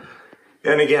look.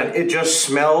 And again, it just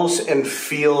smells and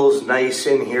feels nice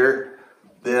in here,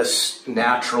 this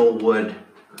natural wood.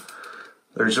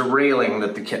 There's a railing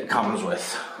that the kit comes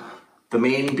with. The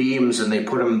main beams, and they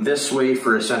put them this way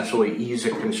for essentially ease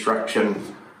of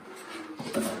construction.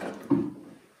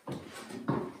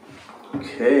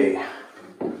 Okay.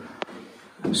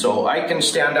 So I can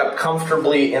stand up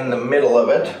comfortably in the middle of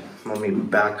it. Let me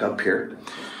back up here.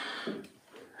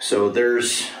 So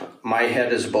there's, my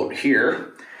head is about here.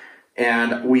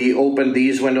 And we opened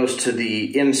these windows to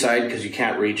the inside because you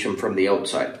can't reach them from the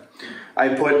outside. I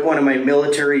put one of my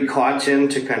military cots in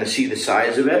to kind of see the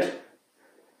size of it.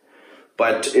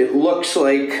 But it looks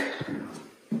like,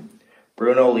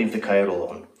 Bruno, leave the coyote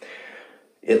alone.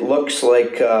 It looks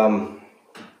like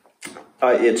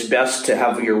it's best to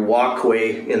have your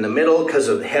walkway in the middle because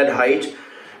of the head height,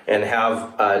 and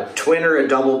have a twin or a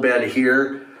double bed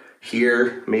here,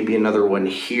 maybe another one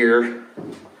here.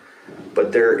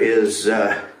 But there is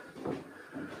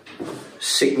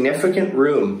significant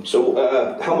room.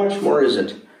 So how much more is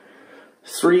it?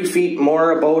 3 feet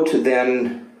more about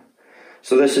than...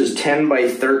 So this is 10 by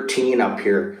 13 up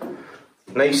here.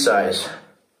 Nice size.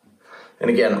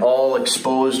 And again, all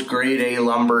exposed grade A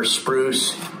lumber,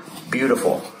 spruce,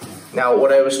 beautiful. Now,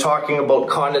 what I was talking about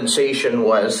condensation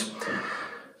was,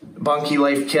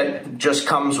 bunkie-life kit just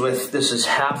comes with, this is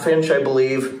 1/2 inch, I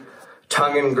believe,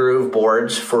 tongue and groove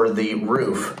boards for the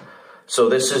roof. So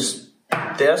this is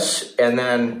this, and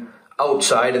then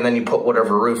outside, and then you put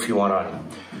whatever roof you want on.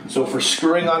 So for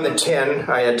screwing on the tin,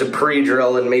 I had to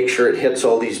pre-drill and make sure it hits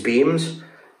all these beams,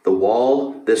 the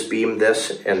wall, this beam,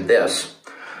 this, and this,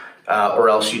 or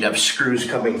else you'd have screws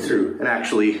coming through. And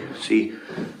actually, see,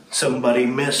 somebody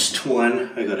missed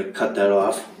one. I gotta cut that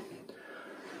off.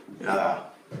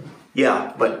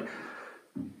 Yeah, but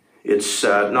it's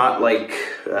not like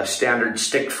standard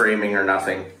stick framing or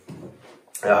nothing.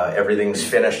 Everything's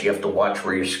finished. You have to watch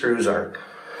where your screws are.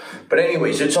 But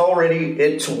anyways,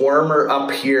 it's warmer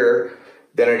up here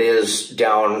than it is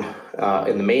down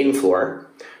in the main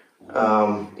floor.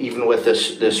 Even with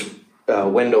this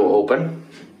window open,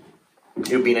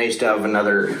 it would be nice to have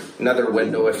another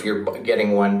window if you're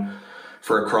getting one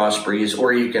for a cross breeze,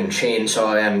 or you can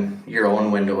chainsaw in your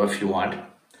own window if you want.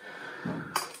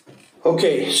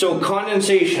 Okay, so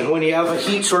condensation. When you have a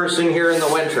heat source in here in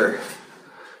the winter,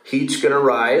 heat's going to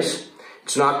rise.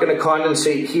 It's not going to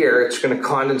condensate here. It's going to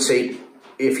condensate,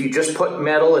 if you just put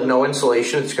metal and no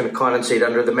insulation, it's going to condensate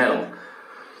under the metal.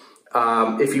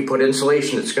 If you put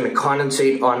insulation, it's going to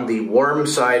condensate on the warm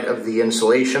side of the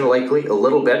insulation, likely a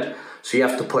little bit. So you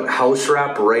have to put house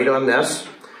wrap right on this,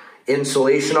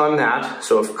 insulation on that.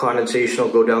 So if condensation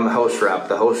will go down the house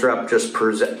wrap just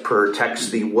protects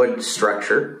the wood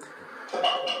structure.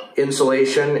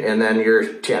 Insulation, and then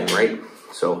your tin, right?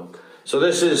 So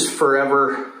this is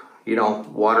forever, you know,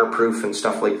 waterproof and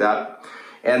stuff like that.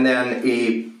 And then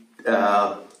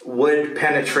a wood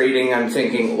penetrating, I'm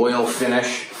thinking oil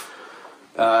finish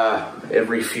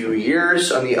every few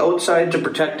years on the outside to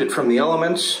protect it from the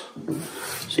elements.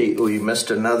 See, we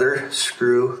missed another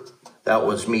screw. That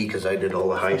was me because I did all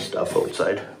the high stuff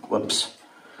outside. Whoops.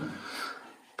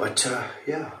 But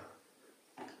yeah,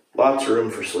 lots of room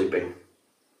for sleeping.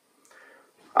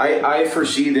 I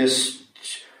foresee this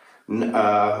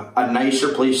a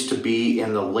nicer place to be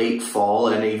in the late fall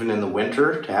and even in the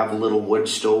winter, to have a little wood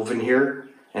stove in here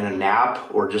and a nap,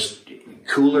 or just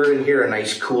cooler in here, a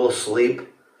nice cool sleep.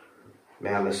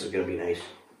 Man, this is going to be nice.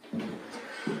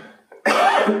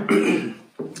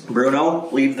 Bruno,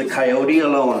 leave the coyote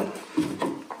alone.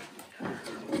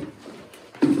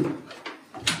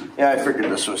 Yeah, I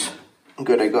figured this was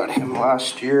good. I got him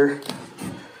last year,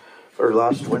 or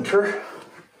last winter.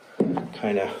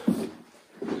 Kind of,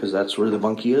 because that's where the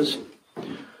bunkie is.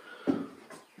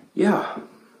 Yeah.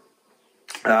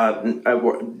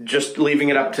 Just leaving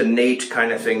it up to Nate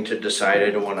kind of thing to decide. I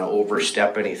don't want to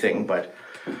overstep anything, but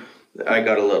I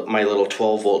got my little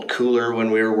 12-volt cooler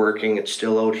when we were working. It's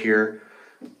still out here.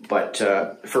 But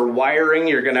for wiring,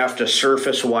 you're going to have to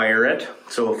surface wire it.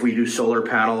 So if we do solar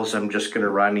panels, I'm just going to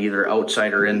run either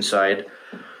outside or inside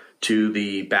to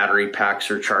the battery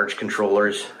packs or charge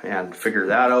controllers and figure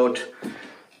that out.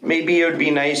 Maybe it would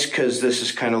be nice, because this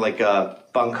is kind of like a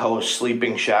bunkhouse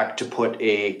sleeping shack, to put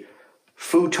a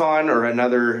futon or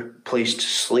another place to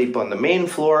sleep on the main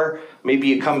floor. Maybe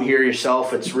you come here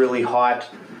yourself, it's really hot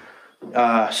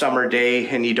summer day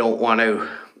and you don't want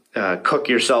to cook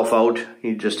yourself out.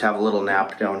 You just have a little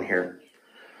nap down here.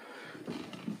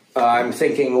 I'm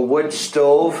thinking a wood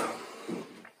stove.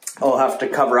 I'll have to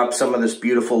cover up some of this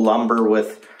beautiful lumber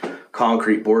with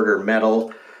concrete board or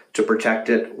metal to protect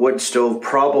it. Wood stove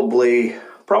probably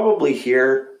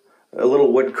here. A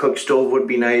little wood cook stove would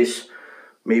be nice.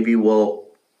 Maybe we'll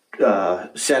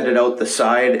send it out the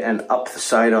side and up the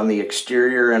side on the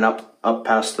exterior and up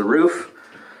past the roof.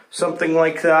 Something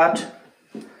like that.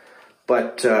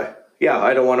 But yeah,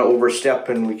 I don't want to overstep,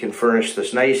 and we can furnish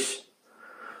this nice.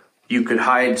 You could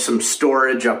hide some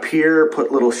storage up here,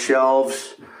 put little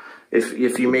shelves.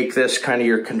 If you make this kind of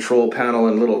your control panel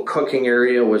and little cooking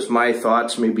area, was my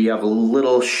thoughts. Maybe you have a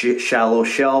little shallow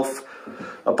shelf,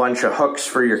 a bunch of hooks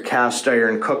for your cast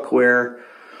iron cookware,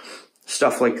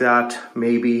 stuff like that,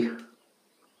 maybe.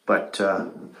 But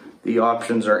the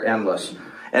options are endless.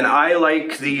 And I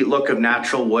like the look of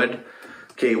natural wood.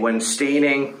 Okay, when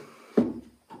staining,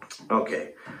 okay,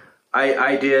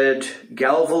 I did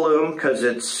Galvalume because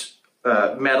it's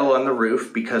metal on the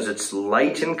roof, because it's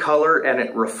light in color and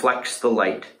it reflects the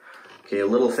light. Okay, a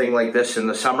little thing like this in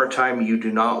the summertime, you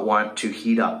do not want to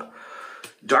heat up.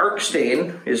 Dark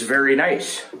stain is very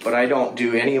nice, but I don't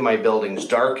do any of my buildings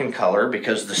dark in color,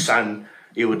 because the sun,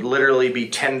 it would literally be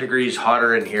 10 degrees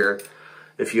hotter in here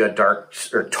if you had dark,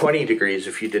 or 20 degrees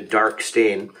if you did dark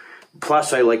stain.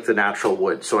 Plus I like the natural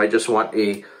wood, so I just want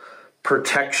a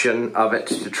protection of it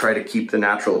to try to keep the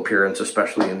natural appearance,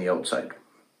 especially in the outside.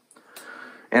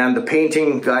 And the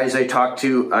painting guys I talked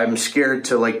to, I'm scared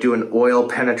to like do an oil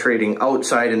penetrating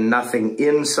outside and nothing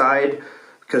inside,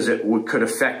 because it could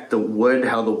affect the wood,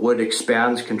 how the wood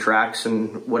expands, contracts,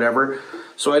 and whatever.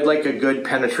 So I'd like a good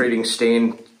penetrating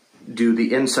stain, do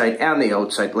the inside and the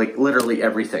outside, like literally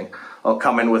everything. I'll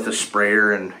come in with a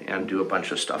sprayer and do a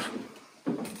bunch of stuff.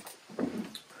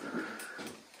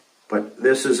 But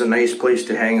this is a nice place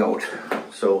to hang out.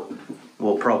 So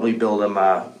we'll probably build them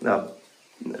a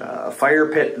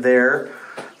fire pit there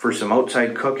for some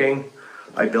outside cooking.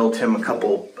 I built him a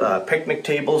couple picnic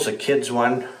tables, a kid's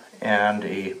one and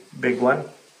a big one.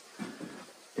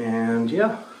 And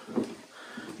yeah,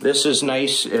 this is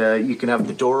nice. You can have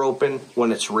the door open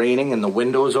when it's raining and the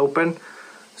windows open.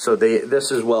 So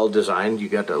this is well designed. You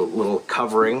got a little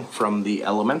covering from the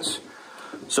elements.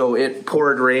 So it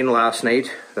poured rain last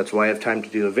night. That's why I have time to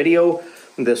do a video.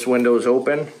 This window's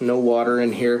open. No water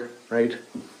in here, right?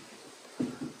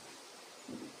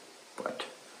 But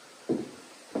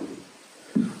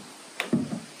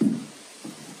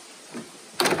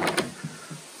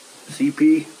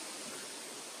CP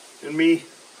and me.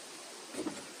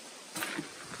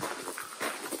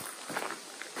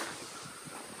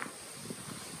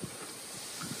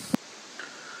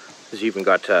 It's even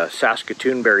got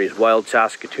Saskatoon berries, wild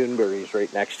Saskatoon berries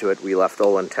right next to it. We left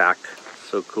all intact.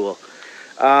 So cool.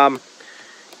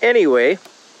 Anyway,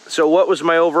 so what was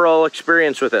my overall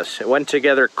experience with this? It went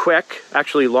together quick,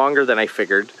 actually longer than I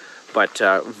figured, but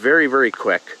very, very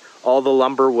quick. All the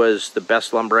lumber was the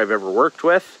best lumber I've ever worked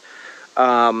with.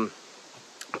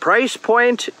 Price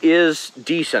point is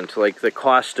decent. Like, the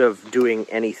cost of doing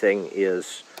anything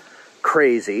is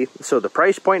crazy. So the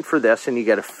price point for this, and you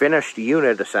get a finished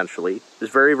unit essentially, is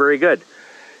very, very good.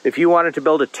 If you wanted to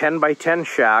build a 10 by 10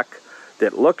 shack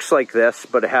that looks like this,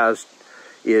 but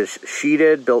is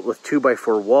sheeted, built with 2 by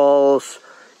 4 walls,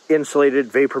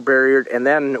 insulated, vapor barriered, and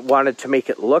then wanted to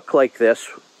make it look like this,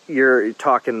 you're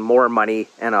talking more money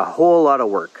and a whole lot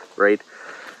of work, right?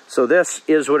 So this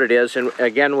is what it is. And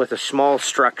again, with a small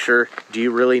structure, do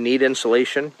you really need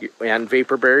insulation and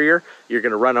vapor barrier? You're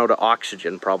going to run out of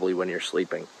oxygen probably when you're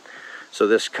sleeping. So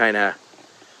this kind of,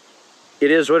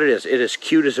 it is what it is. It is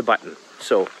cute as a button.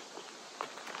 So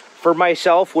for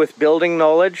myself, with building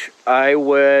knowledge,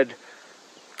 I'm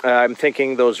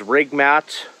thinking those rig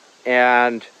mats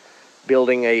and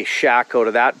building a shack out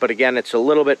of that. But again, it's a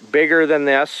little bit bigger than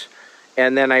this.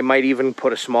 And then I might even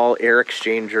put a small air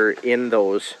exchanger in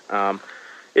those.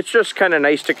 It's just kind of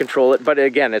nice to control it. But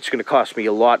again, it's going to cost me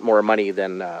a lot more money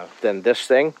than this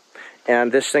thing.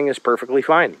 And this thing is perfectly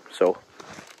fine. So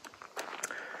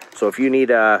if you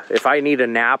need if I need a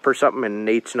nap or something and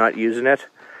Nate's not using it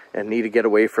and need to get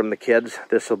away from the kids,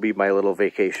 this will be my little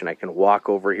vacation. I can walk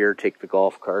over here, take the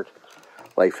golf cart.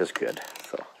 Life is good.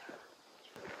 So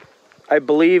I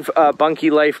believe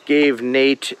bunkie-life gave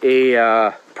Nate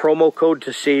a promo code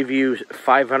to save you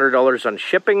 $500 on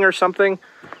shipping or something.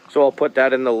 So I'll put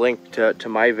that in the link to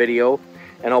my video.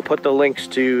 And I'll put the links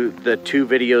to the 2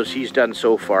 videos he's done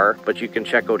so far. But you can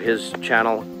check out his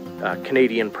channel,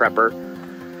 Canadian Prepper,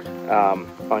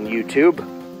 on YouTube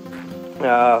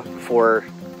for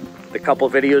the couple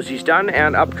videos he's done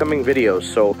and upcoming videos.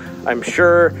 So I'm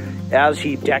sure as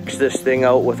he decks this thing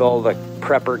out with all the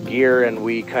prepper gear and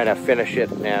we kind of finish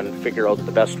it and figure out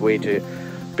the best way to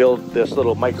build this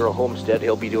little micro homestead,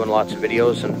 he'll be doing lots of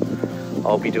videos, and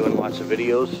I'll be doing lots of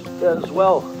videos as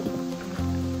well.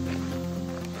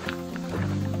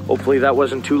 Hopefully that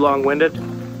wasn't too long-winded,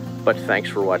 but thanks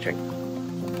for watching.